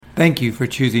Thank you for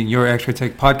choosing Your Extra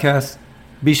Tech podcast.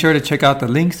 Be sure to check out the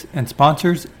links and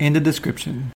sponsors in the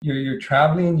description. You're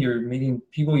traveling, you're meeting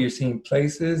people, you're seeing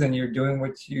places, and you're doing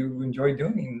what you enjoy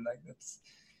doing. Like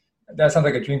that sounds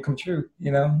like a dream come true,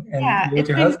 you know? And Yeah, you're with it's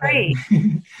your been husband.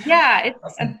 great. Yeah, it's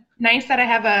Awesome. nice that I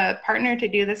have a partner to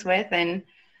do this with. And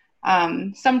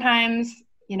sometimes,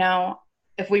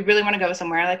 if we really want to go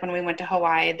somewhere, like when we went to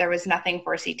Hawaii, there was nothing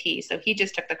for CT. So he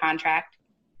just took the contract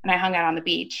and I hung out on the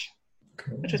beach,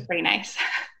 which was Cool. pretty nice. I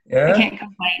Yeah. can't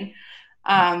complain.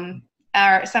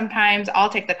 Or sometimes I'll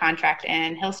take the contract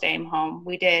and he'll stay home.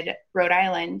 We did Rhode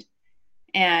Island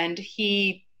and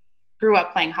he grew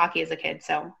up playing hockey as a kid.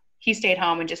 So he stayed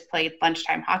home and just played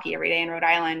lunchtime hockey every day in Rhode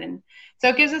Island. And so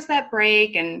it gives us that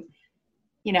break. And,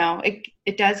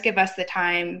 it does give us the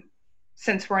time,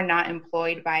 since we're not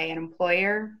employed by an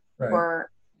employer, Right. we're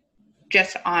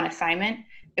just on assignment.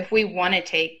 If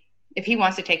he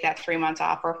wants to take that 3 months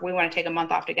off, or if we want to take a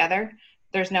month off together,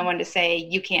 there's no one to say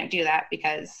you can't do that,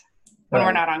 because when we're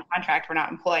Right. not on contract, we're not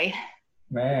employed.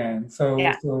 Man. So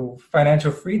Yeah. so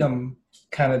financial freedom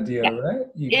kind of deal, Yeah. right?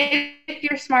 If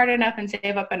you're smart enough and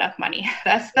save up enough money,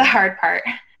 that's the hard part.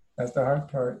 That's the hard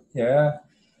part. Yeah.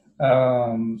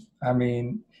 I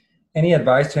mean, any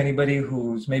advice to anybody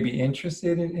who's maybe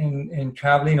interested in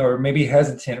traveling or maybe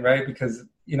hesitant, right? Because,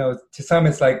 to some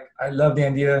it's like, I love the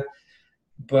idea,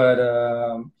 but,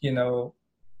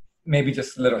 maybe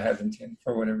just a little hesitant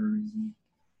for whatever reason.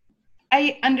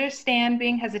 I understand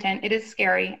being hesitant. It is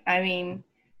scary. I mean,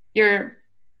 you're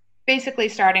basically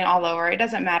starting all over. It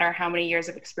doesn't matter how many years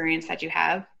of experience that you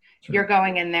have. True. You're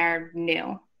going in there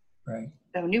new. Right.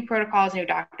 So new protocols, new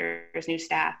doctors, new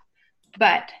staff.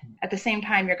 But at the same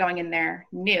time, you're going in there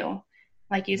new.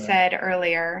 Like you Right. said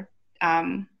earlier,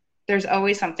 there's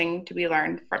always something to be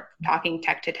learned for talking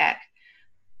tech to tech.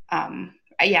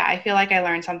 Yeah, I feel like I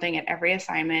learned something at every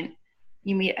assignment.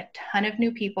 You meet a ton of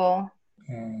new people.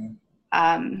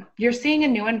 You're seeing a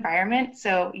new environment.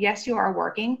 So yes, you are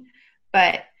working,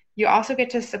 but you also get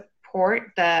to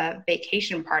support the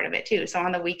vacation part of it too. So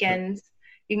on the weekends,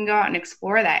 you can go out and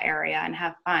explore that area and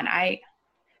have fun.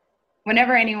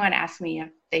 Whenever anyone asks me if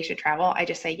they should travel, I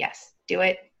just say, yes, do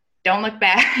it. Don't look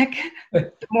back.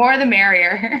 The more the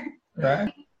merrier.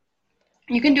 Right.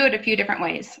 You can do it a few different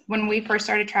ways. When we first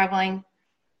started traveling,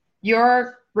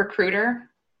 your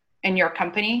recruiter and your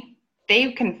company,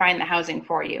 they can find the housing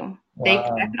for you. That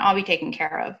can all be taken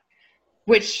care of,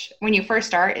 which when you first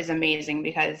start is amazing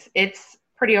because it's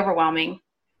pretty overwhelming.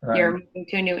 Right. You're moving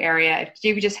to a new area. If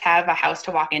you just have a house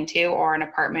to walk into or an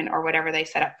apartment or whatever they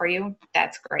set up for you,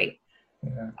 that's great.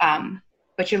 Yeah.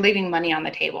 But you're leaving money on the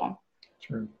table.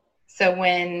 True. So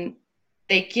when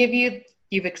they give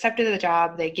you've accepted the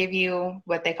job, they give you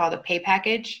what they call the pay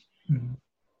package. Mm-hmm.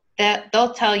 That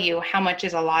they'll tell you how much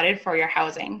is allotted for your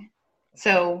housing.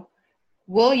 So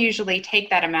we'll usually take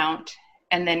that amount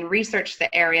and then research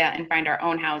the area and find our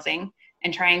own housing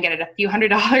and try and get it a few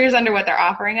 $100s under what they're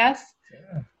offering us.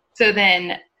 Yeah. So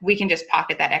then we can just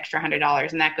pocket that extra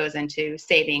 $100 and that goes into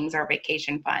savings or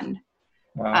vacation fund.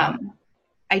 Wow.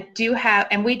 I do have,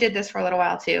 and we did this for a little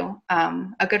while too.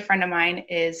 A good friend of mine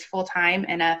is full-time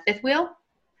in a fifth wheel.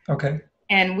 Okay.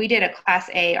 And we did a Class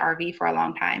A RV for a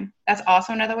long time. That's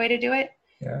also another way to do it.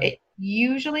 Yeah. It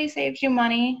usually saves you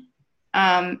money.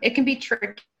 It can be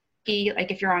tricky, like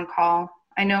if you're on call.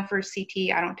 I know for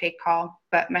CT, I don't take call,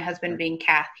 but my husband being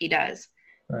Kath, he does.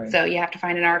 Right. So you have to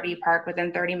find an RV park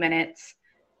within 30 minutes.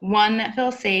 One that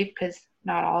feels safe because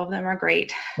not all of them are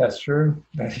great. That's true.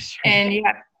 That is true. And you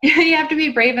have to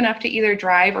be brave enough to either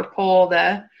drive or pull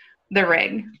the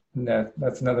rig.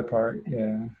 That's another part.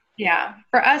 Yeah. Yeah.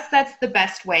 For us, that's the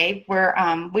best way.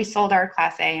 We sold our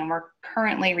Class A and we're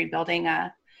currently rebuilding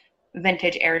a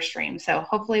vintage Airstream. So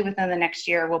hopefully within the next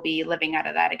year, we'll be living out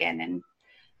of that again and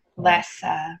less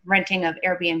renting of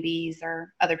Airbnbs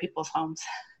or other people's homes.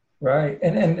 Right.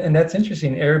 And that's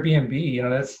interesting. Airbnb,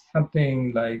 that's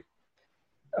something like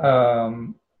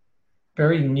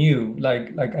very new.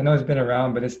 Like I know it's been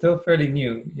around, but it's still fairly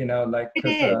new, It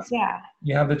is, yeah.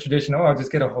 You have the traditional, I'll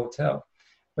just get a hotel.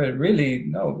 But really,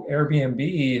 no,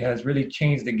 Airbnb has really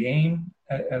changed the game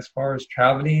as far as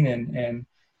traveling and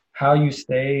how you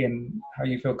stay and how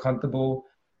you feel comfortable,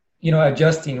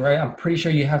 adjusting, right? I'm pretty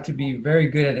sure you have to be very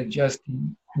good at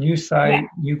adjusting. New site,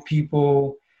 new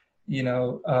people,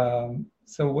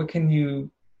 so what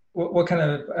kind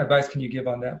of advice can you give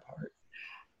on that part?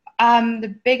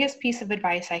 The biggest piece of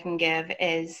advice I can give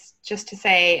is just to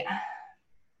say,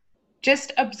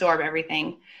 just absorb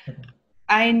everything. Okay.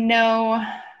 I know,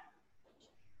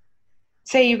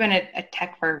 say you've been a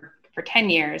tech for 10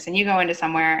 years and you go into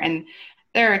somewhere and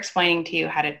they're explaining to you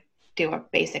how to do a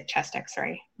basic chest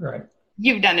x-ray. Right.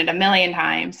 you've done it a million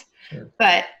times, Sure.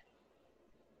 but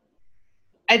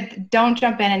I don't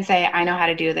jump in and say, I know how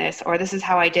to do this, or this is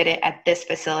how I did it at this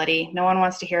facility. No one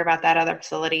wants to hear about that other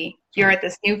facility. You're at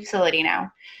this new facility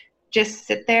now. Just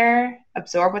sit there,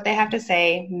 absorb what they have to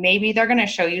say. Maybe they're going to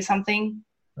show you something,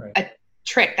 Right. a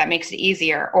trick that makes it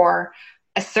easier, or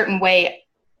a certain way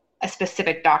a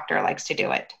specific doctor likes to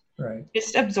do it. Right.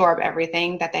 Just absorb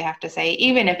everything that they have to say,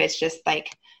 even if it's just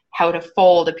like how to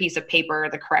fold a piece of paper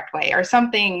the correct way or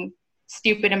something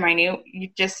stupid and minute.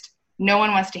 No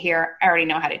one wants to hear, I already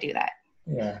know how to do that.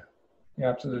 Yeah, you're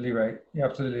absolutely right. You're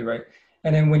absolutely right.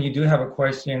 And then when you do have a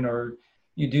question or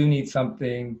you do need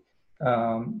something,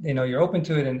 you're open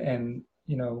to it and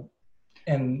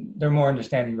and they're more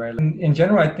understanding, right? In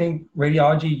general, I think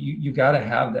radiology, you got to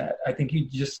have that. I think you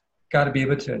just got to be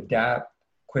able to adapt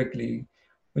quickly.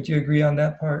 Would you agree on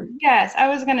that part? Yes, I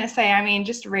was going to say, I mean,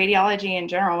 just radiology in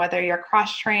general, whether you're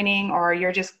cross-training or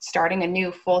you're just starting a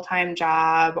new full-time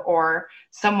job or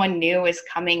someone new is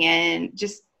coming in,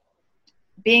 just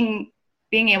being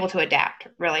able to adapt,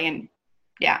 really. And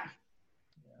yeah,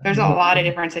 there's a lot of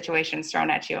different situations thrown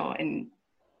at you and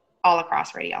all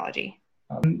across radiology.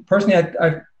 Personally,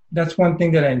 I that's one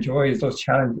thing that I enjoy is those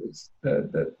challenges.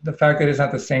 The fact that it's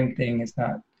not the same thing.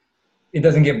 It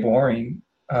doesn't get boring.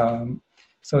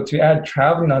 So to add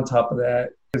traveling on top of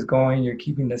that is you're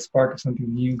keeping the spark of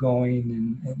something new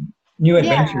going and new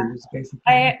adventures, basically.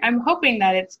 I'm hoping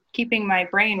that it's keeping my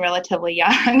brain relatively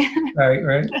young.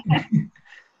 Right.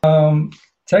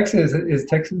 Texas, is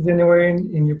Texas anywhere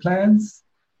in your plans?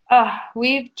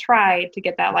 We've tried to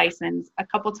get that license a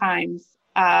couple times.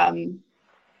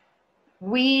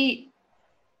 We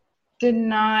did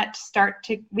not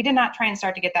try and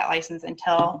start to get that license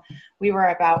until we were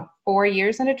about 4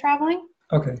 years into traveling.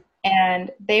 Okay.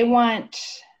 And they want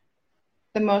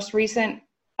the most recent,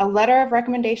 a letter of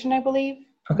recommendation, I believe,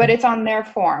 okay. But it's on their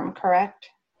form, correct?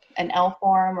 An L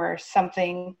form or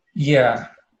something. Yeah.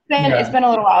 It's been a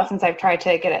little while since I've tried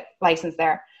to get a license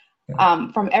there.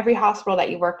 Yeah. From every hospital that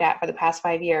you worked at for the past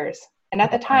 5 years. And at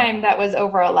the time, that was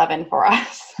over 11 for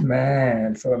us.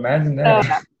 Man, so imagine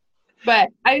that. But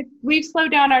we've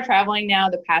slowed down our traveling now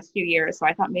the past few years. So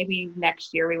I thought maybe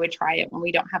next year we would try it when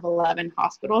we don't have 11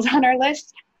 hospitals on our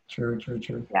list. True.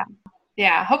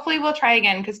 Yeah. Hopefully we'll try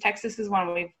again because Texas is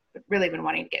one we've really been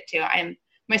wanting to get to.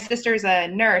 My sister's a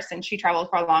nurse and she traveled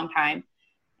for a long time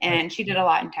and she did a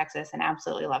lot in Texas and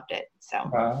absolutely loved it. So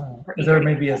wow. Is there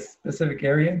maybe a specific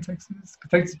area in Texas?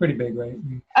 Texas is pretty big, right?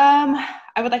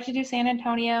 I would like to do San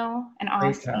Antonio and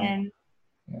Austin.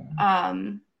 Yeah.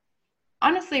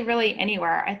 Honestly, really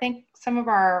anywhere. I think some of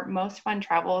our most fun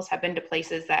travels have been to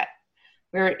places that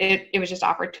it was just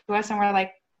offered to us and we're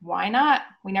like, why not?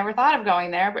 We never thought of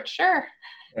going there, but sure.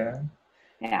 Yeah.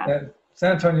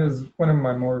 San Antonio is one of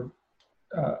my more,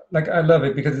 I love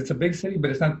it because it's a big city, but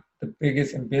it's not the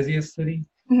biggest and busiest city.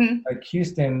 Mm-hmm. Like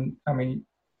Houston, I mean,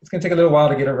 it's going to take a little while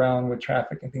to get around with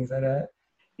traffic and things like that.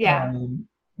 Yeah.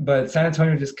 But San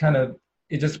Antonio it's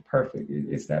just perfect.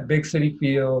 It's that big city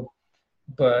feel,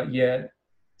 but yet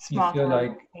small you feel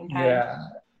like, yeah.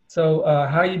 So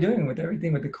how are you doing with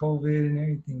everything, with the COVID and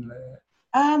everything like that?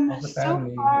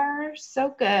 So far,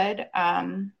 so good.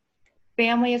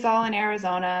 Family is all in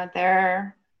Arizona.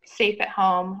 They're safe at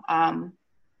home.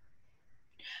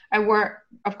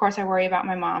 Of course, I worry about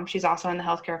my mom. She's also in the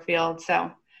healthcare field.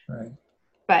 So, right.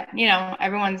 But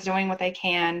everyone's doing what they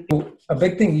can. A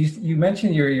big thing you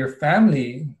mentioned your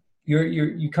family.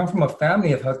 You come from a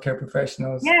family of healthcare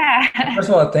professionals. Yeah. First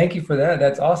of all, thank you for that.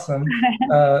 That's awesome.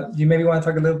 Do you maybe want to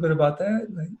talk a little bit about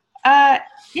that?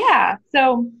 Yeah.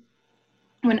 So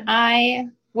when I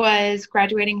was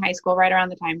graduating high school, right around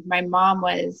the time, my mom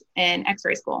was in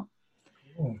X-ray school.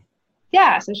 Cool.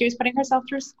 Yeah. So she was putting herself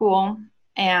through school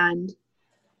and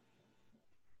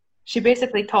she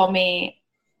basically told me,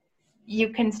 you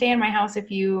can stay in my house if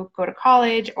you go to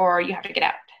college or you have to get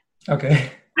out.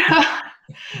 Okay.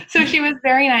 So she was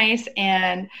very nice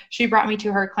and she brought me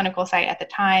to her clinical site at the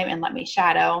time and let me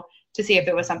shadow to see if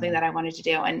it was something that I wanted to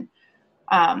do. And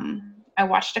I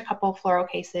watched a couple fluoro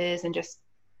cases and just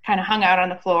kind of hung out on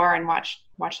the floor and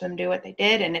watched them do what they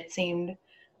did. And I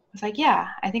was like, yeah,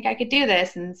 I think I could do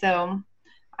this. And so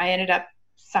I ended up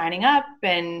signing up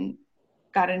and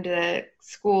got into the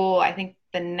school, I think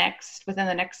within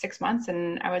the next 6 months,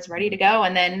 and I was ready to go.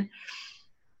 And then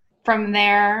from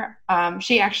there,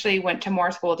 she actually went to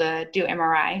more school to do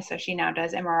MRI. So she now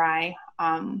does MRI.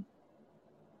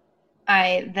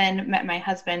 I then met my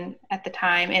husband at the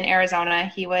time in Arizona.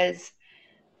 He was,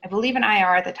 I believe, in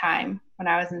IR at the time when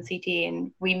I was in CT,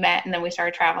 and we met and then we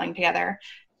started traveling together.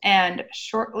 And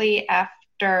shortly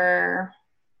after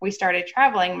we started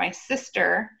traveling, my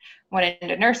sister went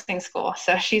into nursing school.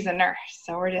 So she's a nurse.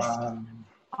 So we're just Wow.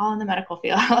 all in the medical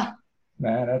field.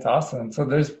 Man, that's awesome. So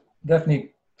there's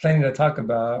definitely plenty to talk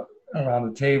about around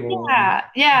the table.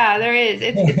 Yeah, there is.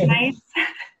 It's nice,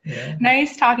 Yeah,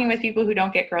 nice talking with people who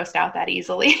don't get grossed out that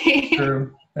easily.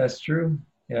 true. That's true.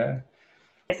 Yeah,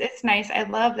 It's nice. I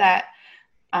love that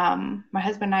my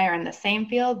husband and I are in the same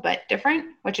field but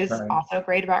different, which is right. also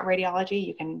great about radiology.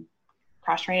 You can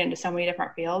cross train into so many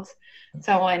different fields.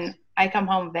 So when I come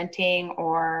home venting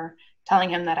or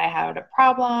telling him that I had a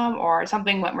problem or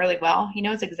something went really well, he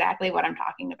knows exactly what I'm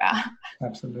talking about.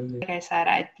 Absolutely. Like I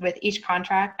said, with each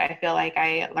contract, I feel like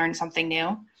I learned something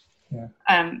new. Yeah.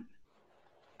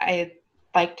 I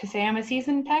like to say I'm a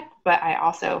seasoned tech, but I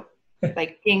also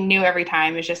like being new every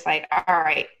time is just like, all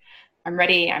right, I'm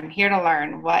ready. I'm here to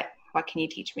learn. What can you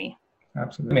teach me?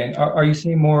 Absolutely. Man, are you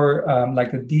seeing more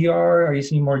like the DR? Are you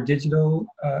seeing more digital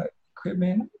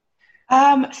equipment?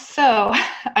 So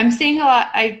I'm seeing a lot.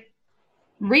 I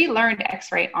relearned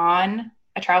X-ray on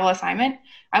a travel assignment.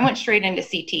 I went straight into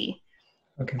CT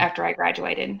Okay. after I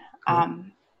graduated. Cool.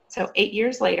 So 8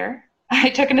 years later, I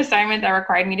took an assignment that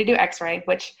required me to do X-ray,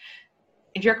 which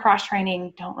if you're cross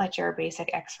training, don't let your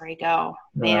basic X-ray go.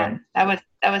 Right. Man, that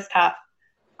was tough.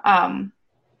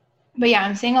 But yeah,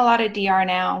 I'm seeing a lot of DR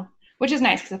now, which is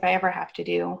nice because if I ever have to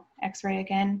do X-ray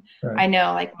again, Right. I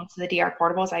know like most of the DR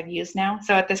portables I've used now.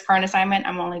 So at this current assignment,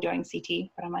 I'm only doing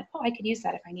CT, but I'm like, oh, I could use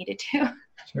that if I needed to.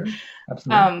 Sure.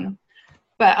 Absolutely.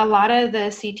 But a lot of the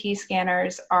CT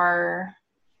scanners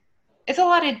it's a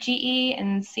lot of GE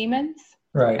and Siemens.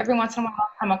 Right. Every once in a while I'll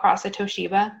come across a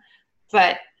Toshiba,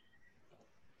 but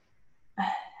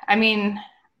I mean,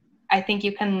 I think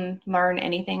you can learn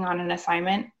anything on an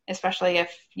assignment, especially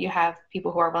if you have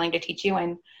people who are willing to teach you,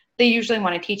 and they usually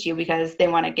want to teach you because they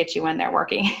want to get you in there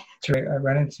working. I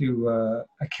ran into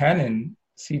a Canon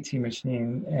CT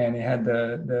machine, and it had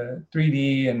the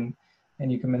 3D,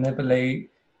 and you can manipulate.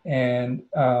 And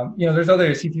there's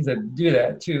other CTs that do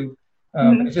that too.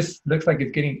 But it just looks like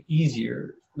it's getting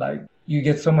easier. Like you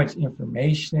get so much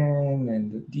information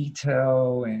and the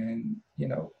detail, and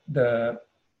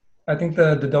I think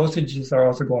the dosages are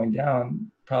also going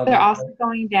down. Probably. They're also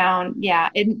going down. Yeah,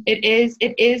 it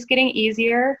is getting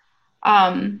easier,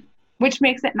 which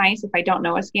makes it nice if I don't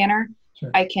know a scanner.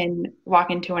 Sure. I can walk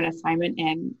into an assignment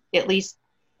and at least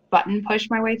button push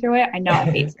my way through it. I know I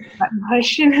hate button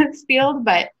push in this field,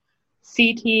 but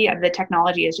CT, the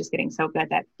technology is just getting so good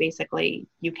that basically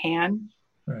you can.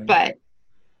 Right. But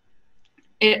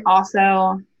it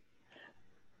also,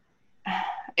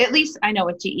 at least I know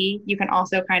with GE, you can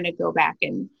also kind of go back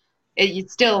and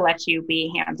it still lets you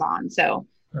be hands-on. So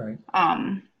right.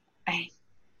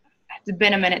 It's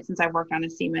been a minute since I've worked on a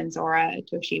Siemens or a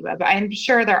Toshiba, but I'm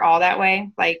sure they're all that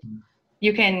way. Like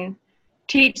you can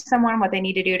teach someone what they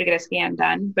need to do to get a scan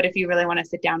done, but if you really want to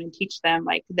sit down and teach them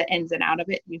like the ins and out of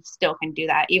it, you still can do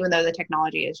that, even though the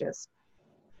technology is just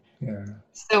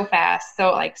so fast,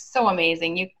 so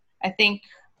amazing. I think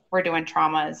we're doing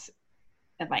traumas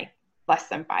in like less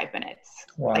than 5 minutes.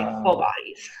 Wow. Like full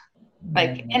bodies,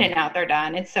 like in and out, they're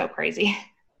done. It's so crazy.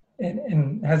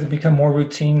 And has it become more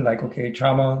routine, like, okay,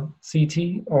 trauma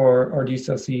CT, or do you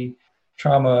still see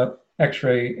trauma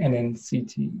X-ray and then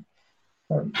CT?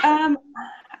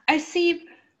 I see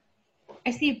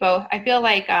both. I feel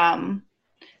like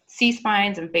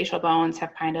C-spines and facial bones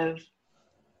have kind of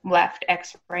left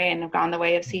X-ray and have gone the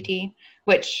way of CT,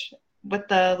 which with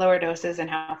the lower doses and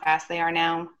how fast they are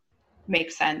now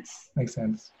makes sense. Makes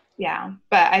sense. Yeah,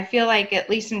 but I feel like at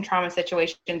least in trauma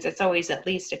situations, it's always at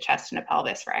least a chest and a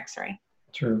pelvis for X-ray.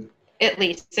 True. At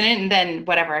least, and then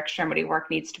whatever extremity work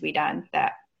needs to be done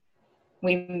that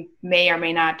we may or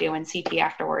may not do in CT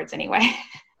afterwards anyway.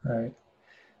 Right.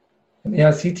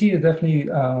 Yeah, CT is definitely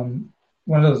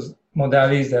one of those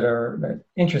modalities that are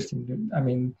interesting. I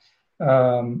mean,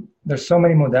 there's so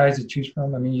many modalities to choose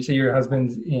from. I mean, you say your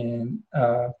husband's in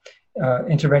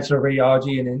interventional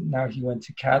radiology, and then now he went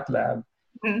to cath lab.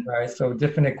 Mm-hmm. Right, so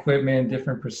different equipment,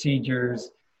 different procedures.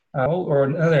 Or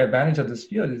another advantage of this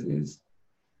field is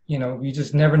you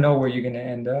just never know where you're going to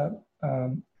end up.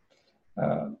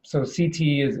 So CT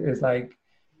is like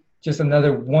just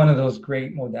another one of those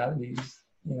great modalities,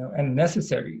 and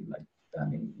necessary. Like, I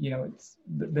mean, it's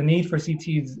the need for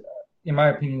CTs, in my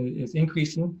opinion, is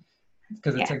increasing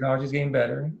because the technology is getting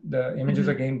better, the images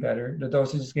are getting better, the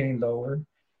dosage is getting lower.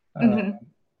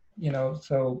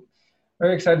 So.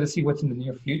 Very excited to see what's in the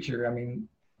near future. I mean,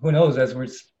 who knows? As we're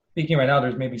speaking right now,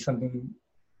 there's maybe something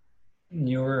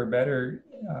newer or better.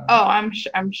 I'm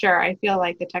sure. I feel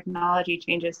like the technology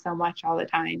changes so much all the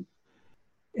time.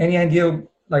 Any idea,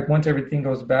 like once everything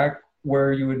goes back,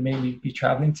 where you would maybe be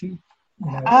traveling to?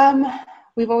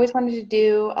 we've always wanted to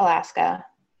do Alaska.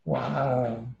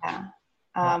 Wow. Yeah.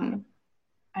 I'm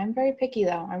very picky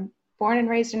though. I'm born and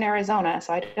raised in Arizona,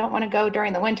 so I don't want to go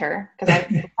during the winter because I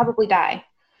would probably die.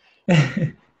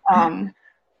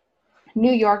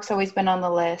 New York's always been on the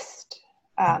list.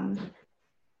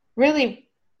 Really,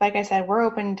 like I said, we're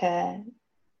open to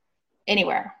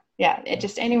anywhere. Yeah,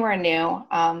 just anywhere new.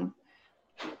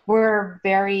 We're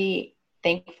very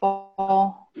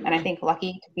thankful and I think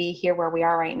lucky to be here where we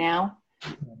are right now,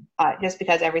 just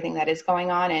because everything that is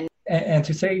going on. And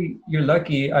to say you're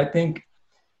lucky, I think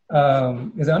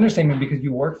is an understatement because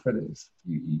you work for this.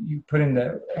 You put in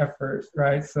the effort,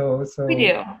 right? So we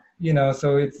do.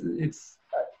 So it's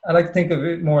I like to think of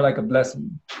it more like a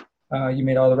blessing. You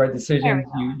made all the right decisions.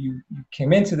 You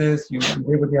came into this. You did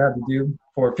what you had to do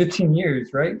for 15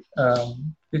 years, right?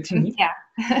 15 years.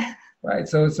 Yeah. Right.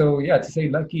 So yeah, to say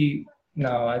lucky,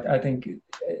 no, I think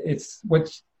it's what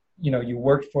you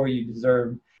worked for, you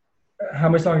deserve. How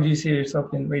much longer do you see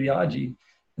yourself in radiology?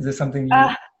 Is this something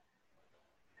you?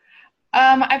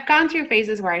 I've gone through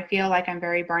phases where I feel like I'm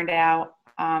very burned out,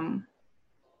 and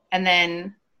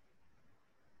then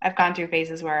I've gone through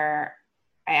phases where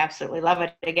I absolutely love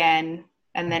it again,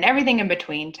 and then everything in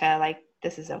between to like,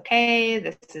 this is okay,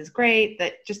 this is great,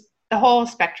 that just the whole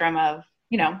spectrum of,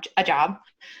 a job.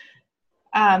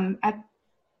 I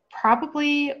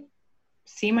probably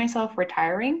see myself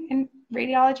retiring in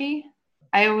radiology.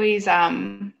 I always,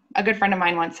 a good friend of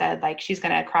mine once said, like, she's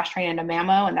going to cross train into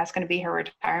mammo and that's going to be her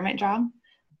retirement job.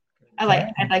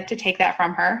 I'd like to take that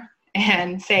from her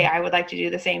and say I would like to do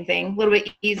the same thing, a little bit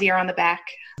easier on the back.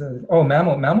 Oh,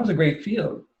 mammo's a great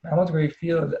field.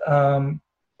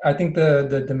 I think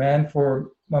the demand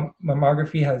for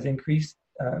mammography has increased,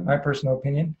 my personal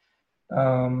opinion.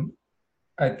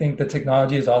 I think the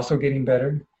technology is also getting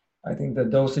better. I think the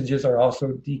dosages are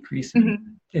also decreasing.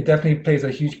 Mm-hmm. It definitely plays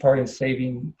a huge part in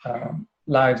saving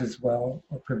lives as well,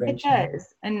 or prevention. It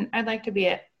does. And I'd like to be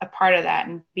a part of that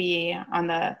and be on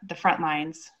the front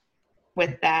lines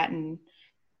with that, and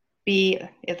be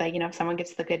like, if someone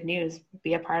gets the good news,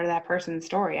 be a part of that person's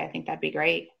story. I think that'd be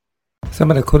great.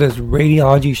 Some of the coolest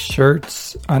radiology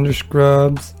shirts,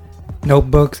 underscrubs,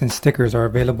 notebooks, and stickers are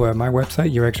available at my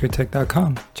website,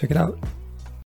 yourxraytech.com. Check it out.